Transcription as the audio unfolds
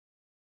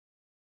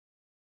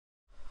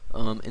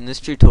In this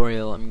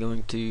tutorial I'm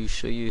going to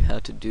show you how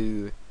to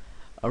do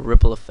a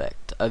ripple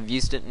effect. I've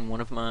used it in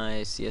one of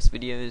my CS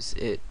videos.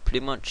 It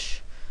pretty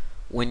much,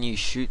 when you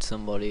shoot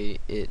somebody,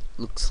 it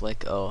looks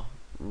like a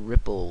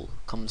ripple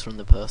comes from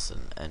the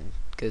person and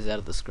goes out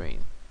of the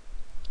screen.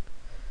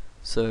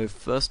 So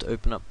first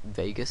open up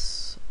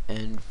Vegas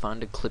and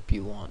find a clip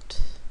you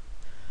want.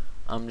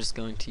 I'm just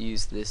going to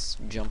use this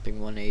jumping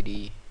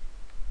 180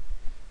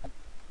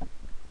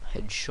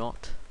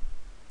 headshot.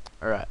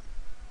 Alright.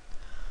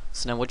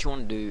 So now what you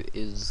want to do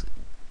is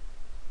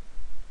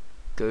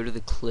go to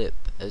the clip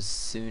as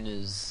soon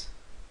as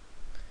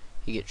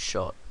he gets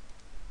shot,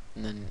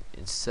 and then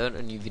insert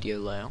a new video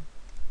layer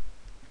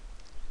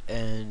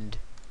and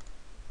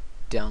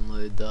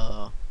download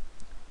the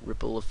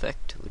ripple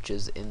effect, which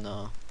is in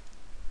the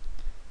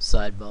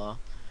sidebar,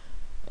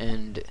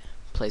 and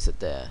place it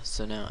there.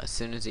 So now as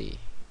soon as he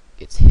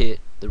gets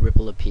hit, the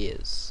ripple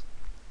appears.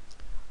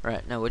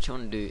 Alright, now what you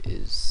want to do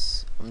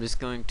is, I'm just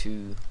going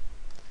to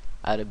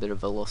add a bit of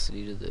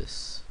velocity to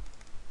this.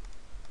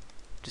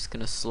 Just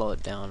gonna slow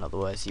it down,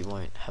 otherwise you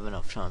won't have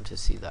enough time to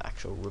see the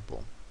actual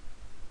ripple.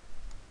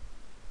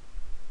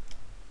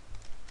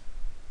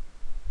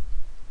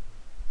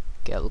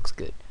 Okay, that looks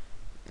good.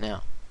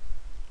 Now,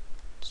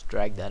 just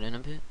drag that in a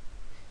bit,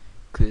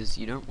 because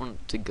you don't want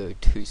it to go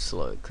too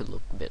slow. It could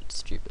look a bit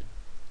stupid.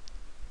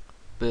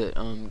 But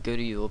go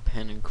to your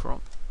pen and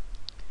crop,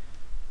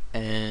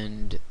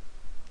 and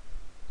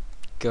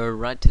go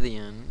right to the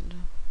end,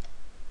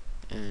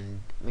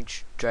 and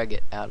drag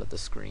it out of the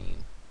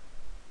screen.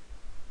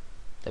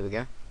 There we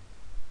go.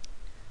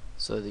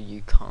 So that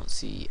you can't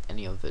see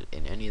any of it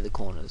in any of the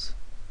corners.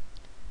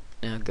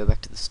 Now go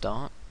back to the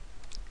start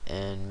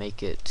and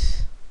make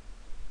it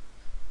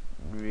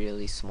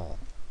really small,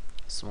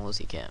 as small as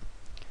you can.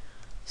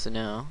 So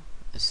now,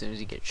 as soon as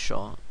you get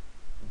shot,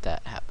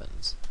 that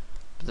happens.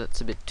 But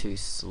that's a bit too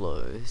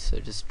slow, so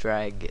just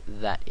drag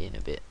that in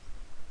a bit.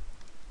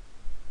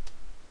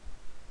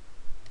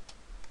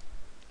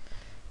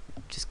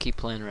 Just keep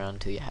playing around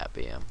until you're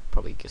happy. I'm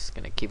probably just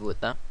gonna keep it with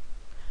that.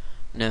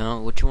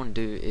 Now what you want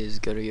to do is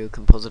go to your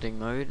compositing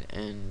mode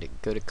and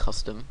go to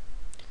custom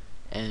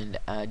and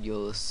add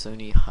your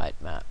Sony height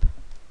map.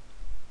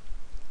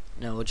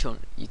 Now what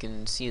you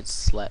can see it's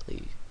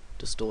slightly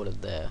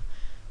distorted there,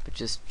 but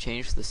just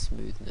change the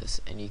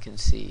smoothness and you can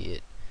see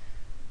it.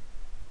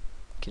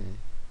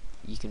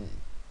 You can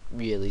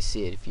really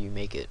see it if you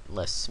make it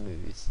less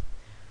smooth.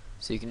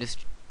 So you can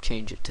just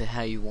change it to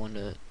how you want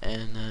it,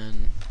 and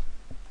then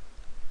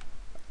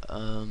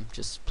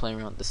just play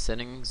around with the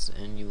settings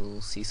and you will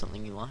see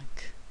something you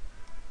like.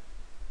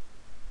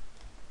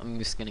 I'm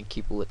just gonna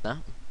keep it with that,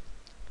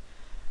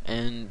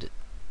 and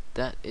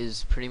that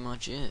is pretty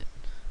much it.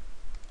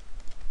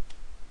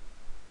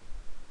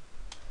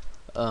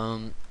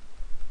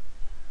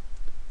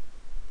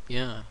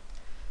 Yeah,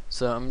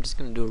 so I'm just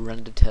gonna do a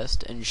render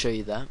test and show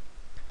you that.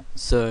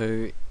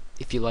 So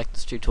if you like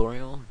this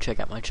tutorial, check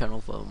out my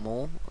channel for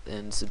more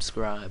and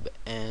subscribe,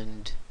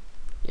 and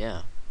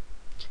yeah,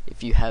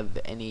 if you have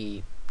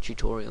any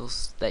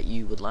tutorials that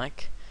you would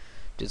like,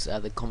 just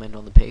either comment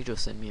on the page or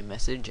send me a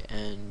message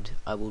and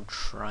I will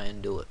try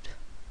and do it.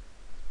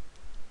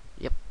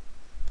 Yep.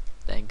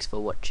 Thanks for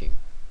watching.